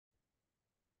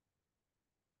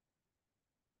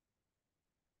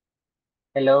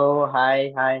Hello,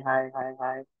 hi, hi, hi, hi,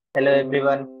 hi. Hello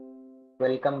everyone.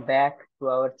 Welcome back to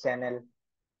our channel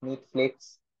NeetFlix.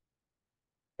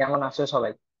 কেমন আছো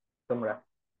সবাই তোমরা?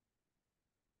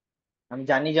 আমি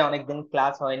জানি যে অনেকদিন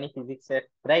ক্লাস হয়নি ফিজিক্সের,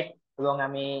 রাইট? এবং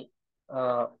আমি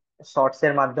শর্টস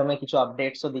এর মাধ্যমে কিছু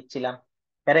আপডেটসও দিচ্ছিলাম,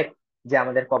 কারেক্ট? যে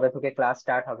আমাদের কবে থেকে ক্লাস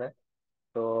স্টার্ট হবে।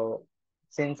 তো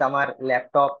সিন্স আমার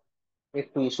ল্যাপটপ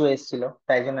একটু ইস্যু এসেছিল,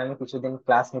 তাই জন্য আমি কিছুদিন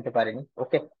ক্লাস নিতে পারিনি।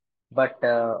 ওকে, বাট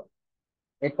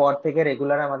এরপর থেকে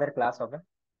রেগুলার আমাদের ক্লাস হবে,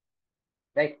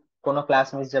 রাইট? কোনো ক্লাস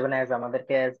মিস যাবে না, অ্যাজ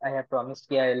আমাদেরকে অ্যাজ আই হ্যাভ প্রমিসড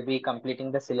কি I will be completing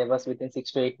the syllabus within 6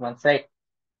 to 8 months, right?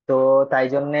 তো তাই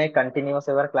জন্য কন্টিনিউয়াস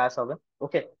এবার ক্লাস হবে।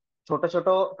 ওকে, ছোট ছোট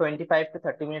 25 to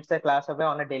 30 মিনিটস এর ক্লাস হবে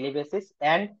on a daily basis.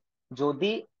 And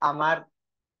যদি আমার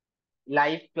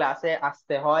লাইভ ক্লাসে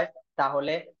আসতে হয়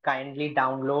তাহলে kindly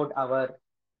download hour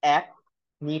app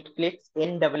NeetFlix,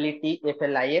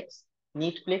 NEETFLIX,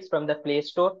 NeetFlix from the Play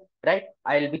Store, right?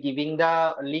 I will be giving the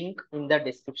link in the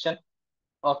description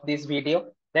of this video,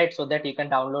 right? So that you can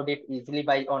download it easily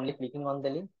by only clicking on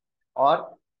the link, और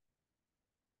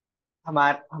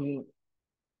हम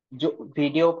जो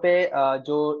video पे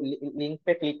जो link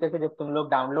पे click करके जब तुम लोग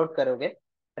डाउनलोड करोगे,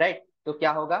 राइट, तो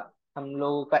क्या होगा? हम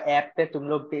लोगों का ऐप पे तुम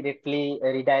लोग डायरेक्टली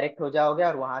रिडायरेक्ट हो जाओगे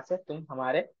और वहां से तुम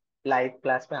हमारे लाइव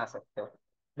क्लास में आ सकते हो,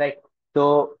 রাইট? তো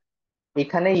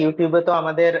এখানে ইউটিউবে তো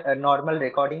আমাদের নর্মাল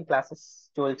রেকর্ডিং ক্লাসেস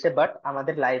চলছে, বাট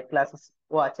আমাদের লাইভ ক্লাসেস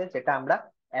ও আছে যেটা আমরা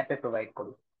অ্যাপে প্রোভাইড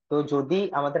করি। তো যদি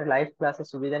আমাদের লাইভ ক্লাসের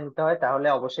সুবিধা নিতে হয় তাহলে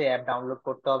অবশ্যই অ্যাপ ডাউনলোড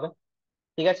করতে হবে,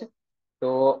 ঠিক আছে? তো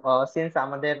সিন্স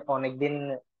আমাদের অনেকদিন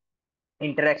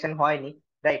ইন্টারাকশন হয়নি,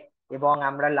 রাইট? এবং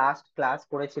আমরা লাস্ট ক্লাস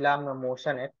করেছিলাম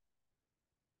মোশনের,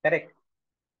 কারেক্ট?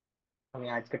 আমি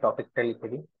আজকে টপিকটা লিখে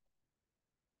দিই।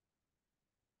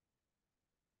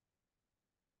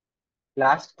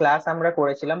 লাস্ট ক্লাস আমরা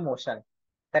করেছিলাম মোশন,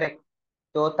 কারেক্ট?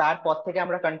 তো তারপর থেকে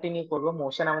আমরা কন্টিনিউ করব।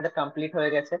 মোশন আমাদের কমপ্লিট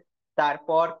হয়ে গেছে।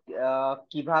 তারপর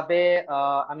কিভাবে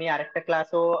আমি আরেকটা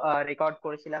ক্লাসও রেকর্ড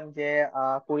করেছিলাম, যে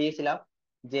করিয়েছিলাম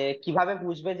যে কিভাবে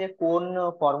বুঝবে যে কোন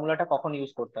ফর্মুলাটা কখন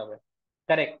ইউজ করতে হবে,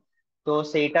 কারেক্ট? তো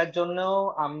সেইটার জন্য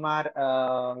আমার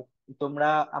তোমরা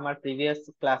আমার প্রিভিয়াস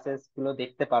ক্লাসেস গুলো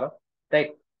দেখতে পারো,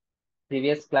 রাইট?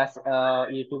 প্রিভিয়াস ক্লাস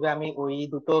ইউটিউবে আমি ওই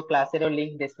দুটো ক্লাসেরও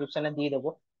লিংক ডেসক্রিপশনে দিয়ে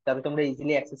দেবো, তবে তোমরা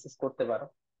ইজিলি অ্যাক্সেস করতে পারো,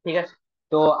 ঠিক আছে?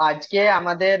 তো আজকে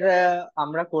আমাদের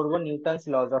আমরা করব নিউটনস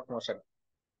লজ অফ মোশন।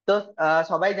 তো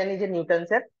সবাই জানি যে নিউটনস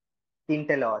এর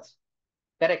তিনটে ল আছে,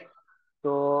 কারেক্ট?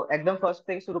 তো একদম ফার্স্ট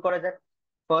থেকে শুরু করা যাক।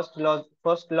 First law,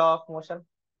 first law of motion,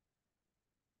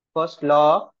 first law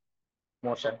of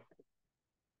motion,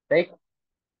 right?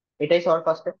 এটাই সবার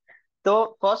ফার্স্ট। तो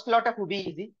फर्स्ट लॉ टा खूबी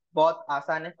इजी, बहुत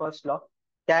आसान है। फर्स्ट लॉ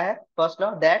क्या है? First law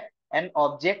that an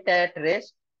object at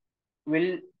rest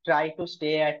will try to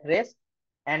stay at rest,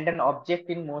 and an object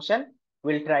in motion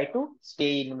will try to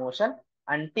stay in motion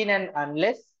until and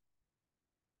unless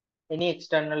any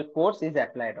external force is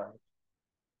applied on it,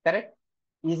 correct?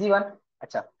 Easy one.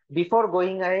 Acha, before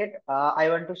going ahead, I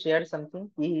want to share something.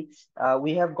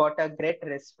 We have got a great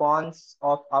response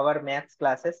of our maths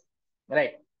classes,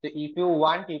 right? So if you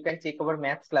want, you can check our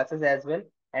maths classes as well.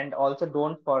 And also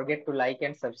don't forget to like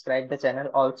and subscribe the channel.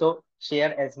 Also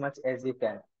share as much as you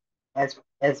can,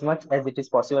 as much as it is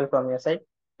possible from your side.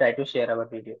 Try to share our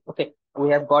video. Okay, we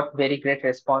have got very great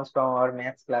response from our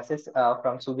maths classes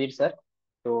from Subir sir.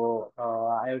 So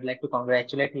I would like to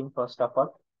congratulate him first of all.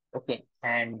 Okay,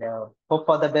 and hope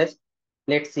for the best.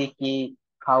 Let's see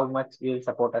how much you will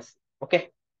support us. Okay,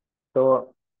 so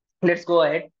let's go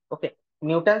ahead. Okay,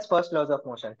 Newton's first lodge of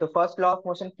motion. তো first law of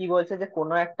motion কি বলছে? যে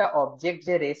কোনো একটা object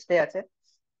যে রেস্টে আছে,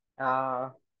 আহ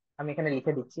আমি এখানে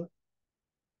লিখে দিচ্ছি,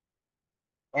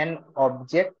 an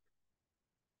object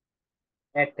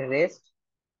at rest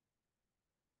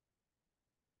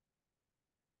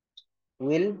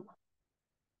will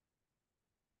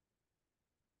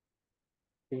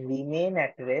remain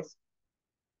at rest,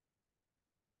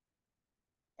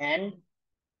 and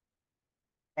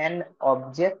an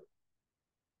object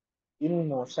in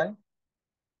motion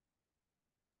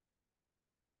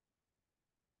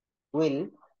will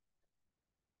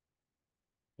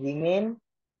remain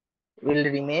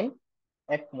remain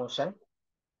at motion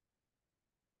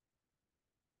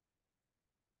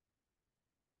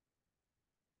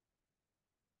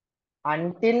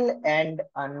until and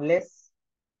unless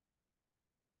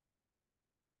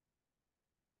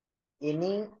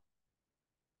any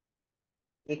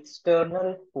external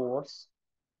force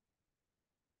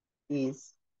is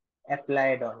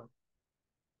applied on it.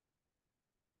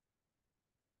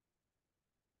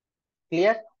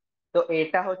 Clear? তো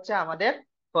এটা হচ্ছে আমাদের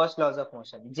ফার্স্ট লজ অফ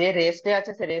মোশন, যে রেস্টে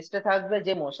আছে সে রেস্টে থাকবে,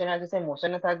 যে মোশনে আছে সে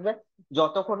মোশনে থাকবে,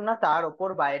 যতক্ষণ না তার ওপর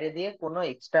বাইরে দিয়ে কোনো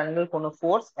এক্সটার্নাল কোনো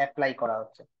ফোর্স অ্যাপ্লাই করা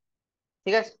হচ্ছে।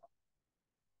 ঠিক আছে।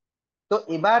 তো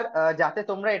এবার যাতে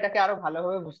তোমরা এটাকে আরো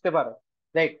ভালোভাবে বুঝতে পারো,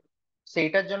 রাইট,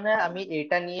 সেইটার জন্য আমি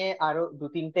এটা নিয়ে আরো দু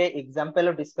তিনটে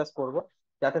এক্সাম্পলও ডিসকাস করব,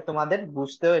 যাতে তোমাদের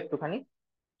বুঝতেও একটুখানি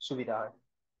সুবিধা হয়।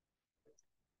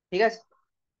 ঠিক আছে।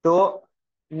 তো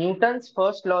নিউটনস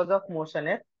ফার্স্ট লজ অফ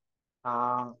মোশনের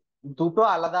আহ দুটো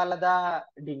আলাদা আলাদা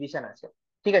ডিভিশন আছে।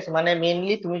 ঠিক আছে, মানে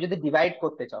মেইনলি তুমি যদি ডিভাইড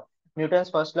করতে চাও, Newton's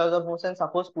first lodge of motion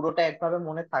suppose পুরোটা একভাবে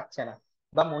মনে থাকছে না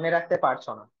বা মনে রাখতে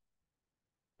পারছো না,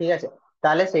 ঠিক আছে,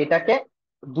 তাহলে সেইটাকে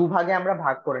দুভাগে আমরা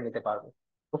ভাগ করে নিতে পারবো।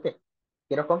 ওকে,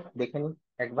 এরকম দেখে নিই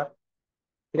একবার।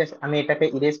 ঠিক আছে, আমি এটাকে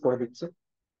ইরেজ করে দিচ্ছি।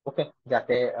 ওকে,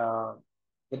 যাতে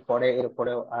এরপরে এর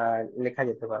উপরেও লেখা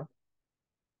যেতে পারে।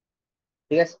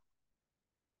 ঠিক আছে।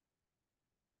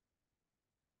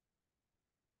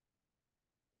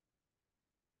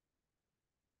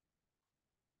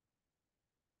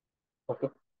 ওকে,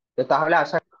 তো তাহলে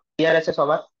আশা ক্লিয়ার আছে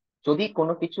সবার? যদি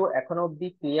কোনো কিছু এখনো অব্দি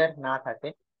ক্লিয়ার না থাকে,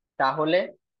 তাহলে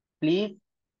প্লিজ,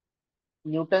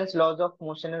 নিউটনস লজ অফ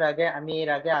মোশনের আগে আমি এর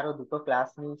আগে আরো দুটো ক্লাস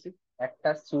নিয়েছি,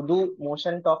 একটা শুধু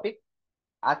মোশন টপিক,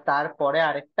 আর তারপরে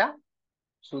আরেকটা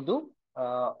শুধু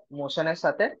মোশনের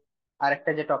সাথে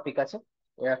আরেকটা যে টপিক আছে,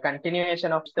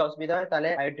 কন্টিনিউয়েশন অফ অসুবিধা হয় তাহলে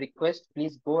I request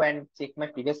please go and check my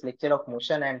previous lecture of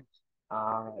motion and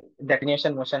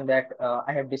definition motion that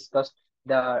I have discussed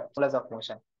the laws of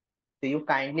motion. So you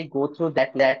kindly go through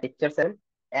that lecture cell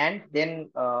and then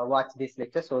watch this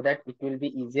lecture so that it will be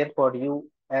easier for you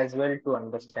as well to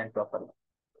understand properly.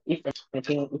 If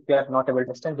anything, if you are not able to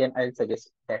understand, then I'll suggest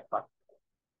that part.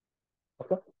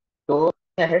 Okay. তো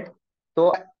ahead. তো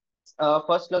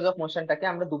first lodge of মোশনটাকে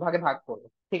আমরা দুভাগে ভাগ করবো।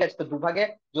 ঠিক আছে, তো দুভাগে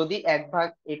যদি এক ভাগ,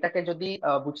 এটাকে যদি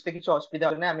বুঝতে কিছু অসুবিধা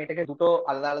হবে না, আমি এটাকে দুটো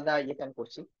আলাদা আলাদা ইয়ে প্ল্যান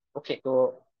করছি। ওকে, তো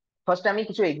ফার্স্ট আমি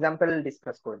কিছু এক্সাম্পল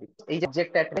ডিসকাস করে দিই। এই যে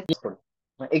অবজেক্ট অ্যাট কি করি,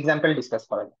 এক্সাম্পল ডিসকাস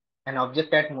করা যায়। An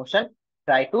object at motion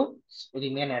try to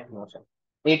remain at motion.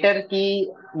 এটার কি,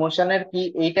 মোশনের কি,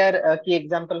 এইটার কি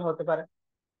এক্সাম্পল হতে পারে?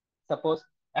 সাপোজ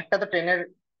একটা তো ট্রেনের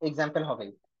এক্সাম্পল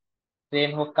হবেই,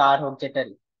 ট্রেন হোক কার হোক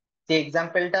যেটারই। যে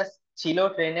এক্সাম্পলটা ছিল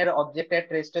ট্রেনের অবজেক্ট এট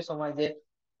রেস্টের সময়, যে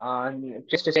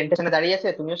ট্রেন স্টেশনে দাঁড়িয়ে আছে,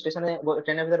 তুমিও স্টেশনে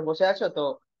ট্রেনের ভিতরে বসে আছো, তো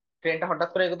ট্রেনটা হঠাৎ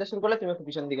করে এগোতে শুরু করলে তুমি একটু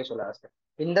পিছন দিকে চলে আসবে।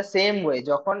 ইন দ্য সেম ওয়ে,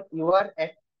 যখন you R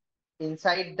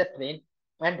inside the train,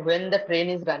 and when the train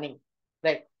is running,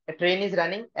 right, a train is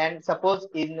running, and suppose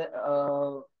in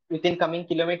within coming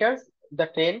kilometers the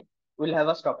train will have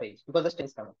a stoppage because the station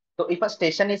is coming. So if a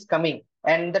station is coming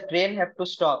and the train have to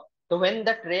stop, so when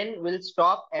the train will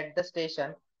stop at the station,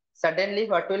 suddenly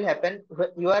what will happen?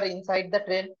 You are inside the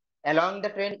train, along the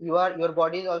train you are, your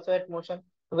body is also at motion.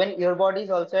 When your body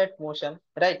is also at motion,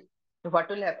 right, so what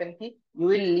will happen ki you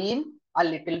will lean a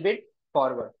little bit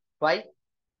forward. Why?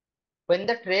 When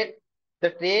the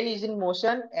train is in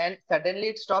motion and suddenly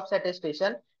it stops at a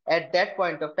station, at that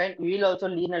point of time you will also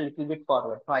lean a little bit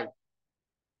forward. Why?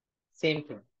 Same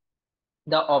thing.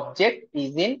 The object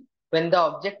is in, when the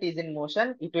object is in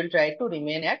motion, it will try to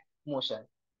remain at motion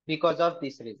because of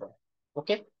this reason.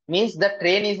 Okay, means the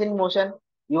train is in motion,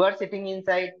 you are sitting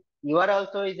inside, you are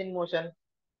also is in motion,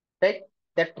 right?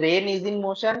 The train is in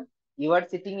motion, you are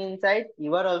sitting inside,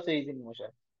 you are also is in motion.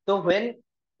 So when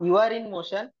you are in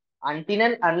motion, until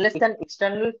and unless an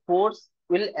external force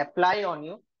will apply on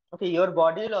you, okay, your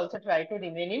body will also try to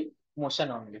remain in motion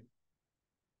only.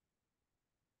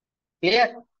 Clear?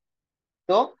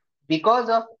 So because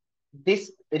of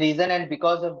this reason and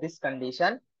because of this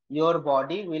condition, your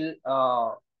body will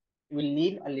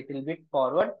lean a little bit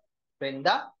forward when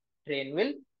the train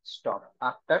will stop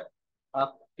after a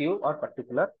few or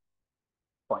particular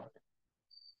point.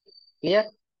 Clear?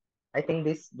 I think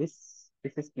this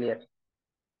is clear.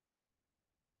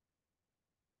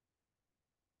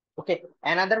 Okay.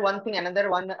 Another one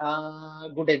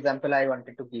good example I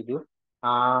wanted to give you.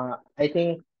 I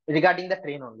think regarding the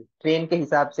train only. Train के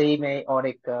हिसाब से ही मैं और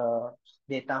एक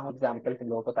देता हूँ example तुम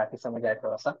लोगों को, ताकि समझ आए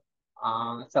थोड़ा सा।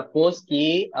 सपोज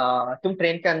कि तुम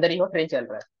ट्रेन के अंदर ही हो, ट्रेन चल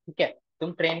रहा है, ठीक है,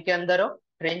 तुम ट्रेन के अंदर हो,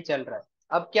 ट्रेन चल रहा है।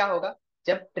 अब क्या होगा,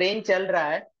 जब ट्रेन चल रहा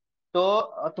है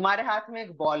तो तुम्हारे हाथ में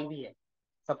एक बॉल भी है।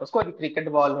 सपोज कोई भी क्रिकेट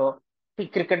बॉल हो,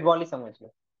 ठीक, क्रिकेट बॉल ही समझ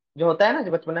लो, जो होता है ना,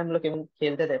 जो बचपन में हम लोग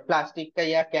खेलते थे, प्लास्टिक का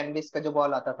या कैनविस का जो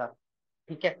बॉल आता था,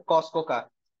 ठीक है, कॉस्को का,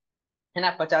 है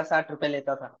ना, 50-60 रुपए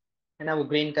लेता था, है ना, वो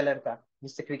ग्रीन कलर का,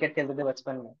 जिससे क्रिकेट खेलते थे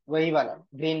बचपन में, वही वाला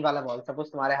ग्रीन वाला बॉल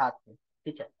सपोज तुम्हारे हाथ में,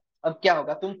 ठीक है। अब क्या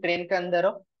होगा, तुम ट्रेन के अंदर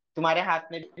हो, तुम्हारे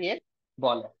हाथ में भी एक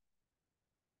बॉल है,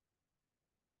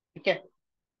 ठीक है।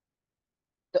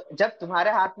 तो जब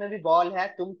तुम्हारे हाथ में भी बॉल है,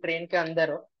 तुम ट्रेन के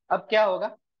अंदर हो, अब क्या होगा,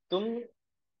 तुम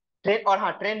ट्रेन, और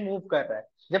हाँ ट्रेन मूव कर रहा है,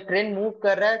 जब ट्रेन मूव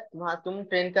कर रहा है वहां तुम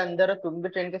ट्रेन के अंदर हो, तुम भी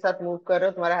ट्रेन के साथ मूव कर रहे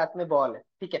हो, तुम्हारे हाथ में बॉल है,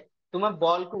 ठीक है, तुम अब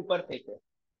बॉल को ऊपर फेंके,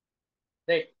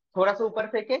 राइट, थोड़ा सा ऊपर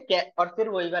फेंके और फिर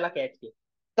वही वाला कैच किए।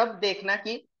 तब देखना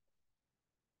कि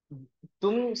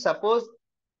तुम सपोज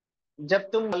जब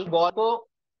तुम बॉल को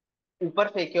ऊपर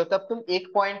फेंके हो तब तुम एक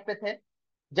पॉइंट पे थे,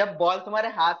 जब बॉल तुम्हारे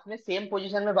हाथ में सेम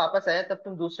पोजीशन में वापस आया तब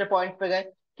तुम दूसरे पॉइंट पे गए,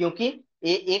 क्योंकि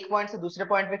एक पॉइंट से दूसरे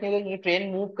पॉइंट पे क्योंकि ये ट्रेन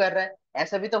मूव कर रहा है।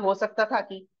 ऐसा भी तो हो सकता था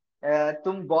कि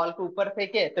तुम बॉल को ऊपर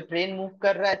फेंके तो ट्रेन मूव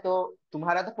कर रहा है तो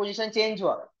तुम्हारा तो पोजीशन चेंज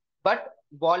हुआ, बट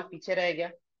बॉल पीछे रह गया,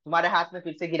 तुम्हारे हाथ में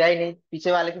फिर से गिरा ही नहीं,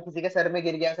 पीछे वाले के किसी के सर में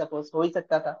गिर गया, सपोज हो ही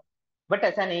सकता था। बट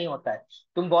ऐसा नहीं होता है,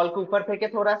 तुम बॉल को ऊपर फेंके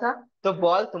थोड़ा सा तो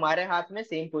बॉल तुम्हारे हाथ में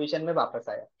सेम पोजीशन में वापस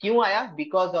आया, क्यों आया?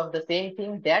 Because of the same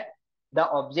thing that the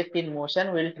object in motion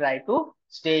will try to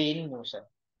stay in motion।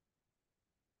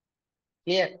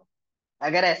 Clear?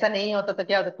 अगर ऐसा नहीं होता तो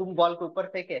क्या होता, तुम बॉल को ऊपर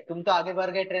फेंके, तुम तो आगे बढ़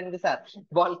गए ट्रेन के साथ,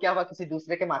 बॉल क्या हुआ किसी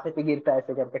दूसरे के माथे पे गिरता है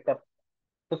ऐसे करके तब,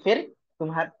 तो फिर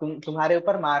तुम्हारे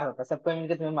ऊपर मार होता, सबको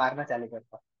मिलकर तुम्हें मारना चालू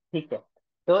करता। ठीक है,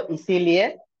 तो इसीलिए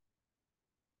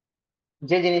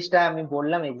যে জিনিসটা আমি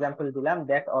বললাম এক্সাম্পল দিলাম,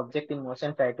 that object in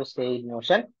motion try to stay in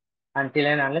motion until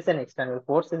and unless N external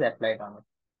force is applied on it.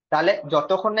 তাহলে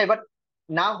যতক্ষণ না, এবার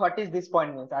now what is this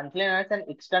point means, until and unless N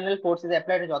external force is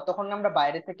applied, যতক্ষণ না আমরা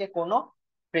বাইরে থেকে কোনো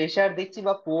প্রেসার দিচ্ছি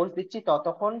বা ফোর্স দিচ্ছি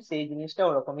ততক্ষণ সেই জিনিসটা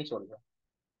ওরকমই চলবে।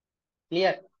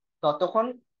 ক্লিয়ার? ততক্ষণ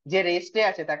যে রেস্টে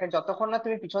আছে তাকে যতক্ষণ না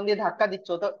তুমি পিছন দিয়ে ধাক্কা দিচ্ছ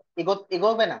তো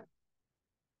এগোবে না,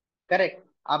 কারেক্ট?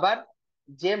 আবার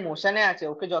যে মোশনে আছে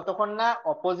ওকে যতক্ষণ না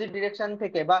অপোজিট ডিরেকশন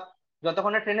থেকে বা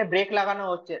যতক্ষণ না ট্রেনে ব্রেক লাগানো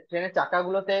হচ্ছে, ট্রেনের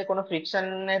চাকাগুলোতে কোনো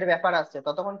ফ্রিকশনের ব্যাপার আসছে,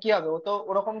 ততক্ষণ কি হবে, ও তো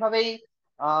ওরকম ভাবেই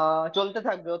চলতে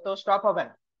থাকবে, ও তো স্টপ হবে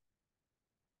না,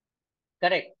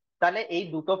 কারেক্ট? তাহলে এই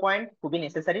দুটো পয়েন্ট খুবই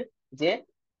নেসেসারি, যে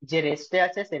যে রেস্টে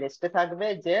আছে সে রেস্টে থাকবে,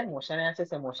 যে মোশনে আছে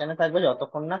সে মোশনে থাকবে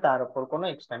যতক্ষণ না তার উপর কোনো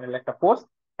এক্সটার্নাল একটা ফোর্স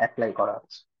অ্যাপ্লাই করা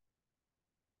হচ্ছে।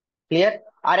 ক্লিয়ার?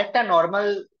 আর একটা নর্মাল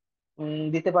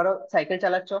দিতে পারো, সাইকেল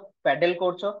চালাচ্ছ, প্যাডেল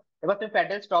করছো, এবার তুমি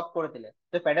প্যাডেল স্টপ করে দিলে,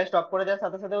 তো প্যাডেল স্টপ করে দেওয়ার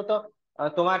সাথে সাথেও তো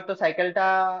তোমার তো সাইকেলটা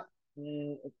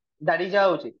উম, দাঁড়িয়ে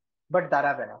যাওয়া উচিত, বাট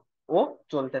দাঁড়াবে না, ও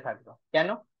চলতে থাকবে, কেন?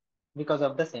 Because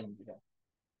of the same reason.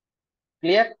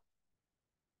 Clear?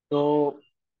 তো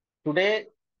টুডে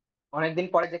অনেকদিন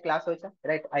পরে যে ক্লাস হয়েছে,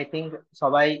 রাইট, আই থিঙ্ক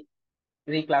সবাই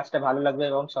এই ক্লাসটা ভালো লাগবে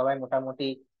এবং সবাই মোটামুটি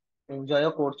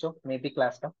এনজয়ও করছো মেবি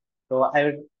ক্লাসটা। তো I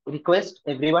would request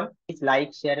everyone please like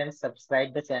share and subscribe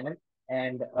the channel,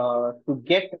 and to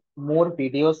get more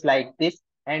videos like this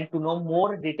and to know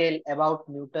more detail about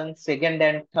Newton's second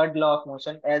and third law of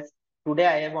motion, as today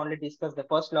I have only discussed the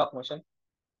first law of motion.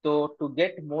 So to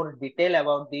get more detail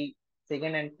about the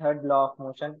second and third law of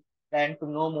motion and to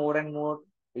know more and more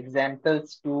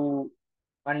examples to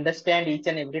understand each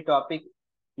and every topic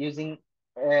using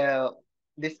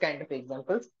this kind of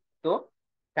examples, so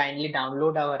kindly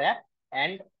download our app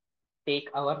and take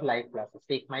our live classes,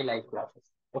 take my live classes.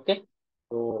 Okay,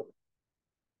 so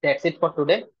that's it for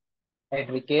today. I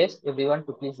request everyone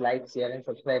to please like, share, and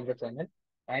subscribe the channel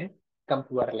and come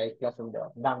to our live class and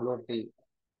download the.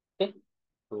 Okay,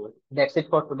 so that's it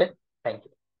for today. Thank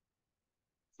you.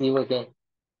 See you again.